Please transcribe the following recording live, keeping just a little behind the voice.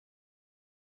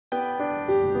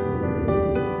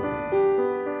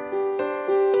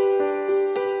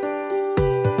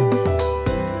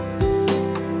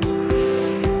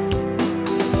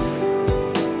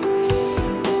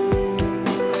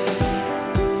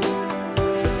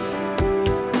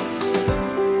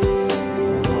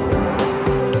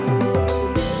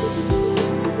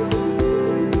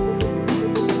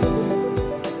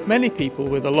Many people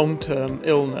with a long-term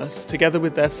illness, together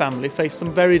with their family, face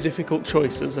some very difficult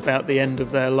choices about the end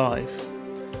of their life.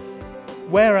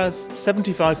 Whereas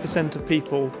 75% of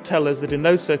people tell us that in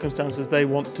those circumstances they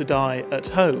want to die at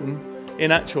home,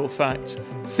 in actual fact,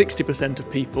 60%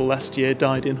 of people last year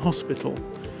died in hospital.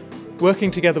 Working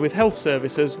together with health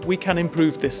services, we can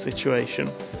improve this situation.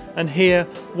 And here,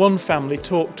 one family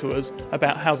talked to us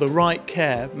about how the right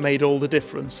care made all the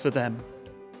difference for them.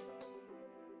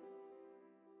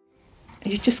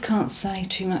 You just can't say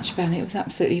too much about it. It was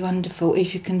absolutely wonderful,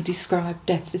 if you can describe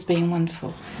death as being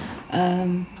wonderful.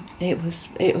 It was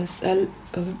a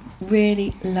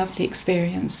really lovely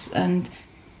experience, and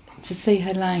to see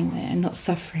her lying there and not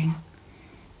suffering.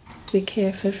 We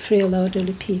care for frail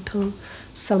elderly people,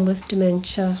 some with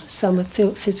dementia, some with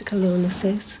physical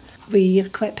illnesses. We are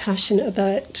quite passionate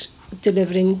about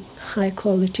delivering high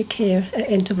quality care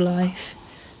at end of life.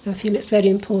 I feel it's very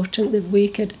important that we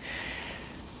could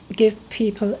give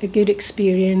people a good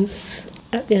experience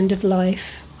at the end of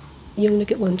life. You only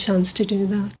get one chance to do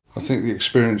that. I think the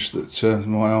experience that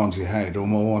my auntie had, or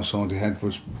my wife's auntie had,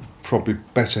 was probably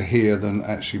better here than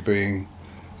actually being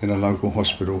in a local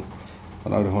hospital. I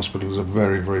know the hospitals are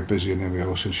very, very busy and everything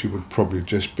else, and she would probably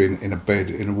just been in a bed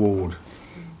in a ward.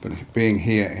 But being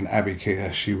here in Abbey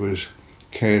Care, she was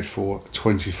cared for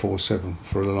 24/7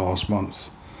 for the last month.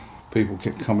 People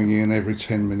kept coming in every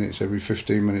 10 minutes, every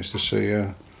 15 minutes to see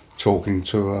her, talking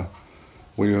to her.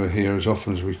 We were here as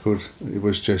often as we could. It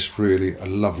was just really a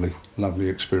lovely, lovely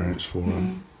experience for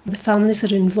her. The families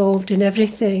are involved in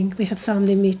everything. We have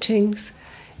family meetings.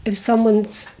 If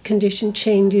someone's condition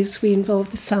changes, we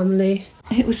involve the family.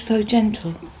 It was so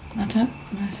gentle. I don't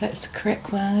know if that's the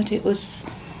correct word. It was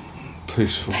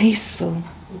peaceful. Peaceful,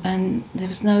 and there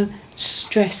was no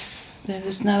stress. There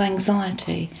was no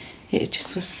anxiety. It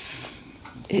just was.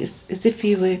 It's as if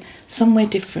you were somewhere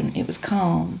different. It was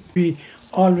calm. We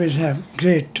always have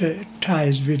great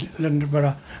ties with London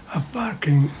Borough of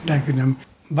Barking and Dagenham,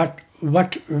 but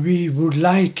what we would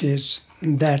like is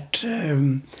that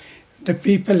the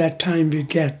people at time we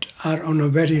get are on a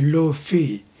very low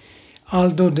fee.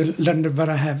 Although the London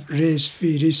Borough have raised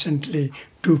fee recently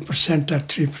 2% or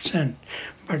 3%,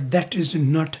 but that is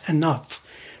not enough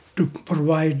to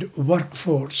provide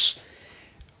workforce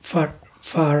for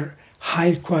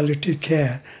high quality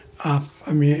care of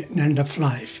end of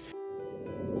life.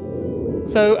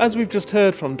 So, as we've just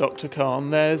heard from Dr. Khan,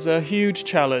 there's a huge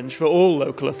challenge for all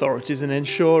local authorities in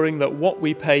ensuring that what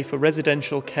we pay for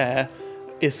residential care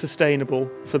is sustainable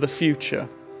for the future.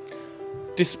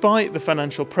 Despite the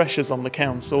financial pressures on the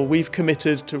council, we've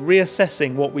committed to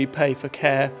reassessing what we pay for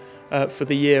care for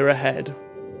the year ahead.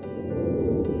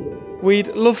 We'd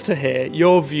love to hear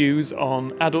your views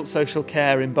on adult social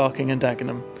care in Barking and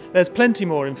Dagenham. There's plenty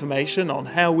more information on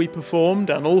how we performed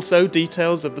and also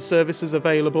details of the services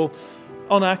available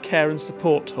on our Care and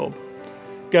Support Hub.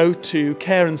 Go to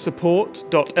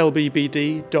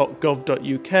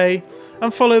careandsupport.lbbd.gov.uk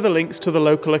and follow the links to the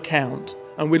local account,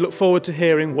 and we look forward to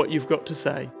hearing what you've got to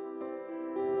say.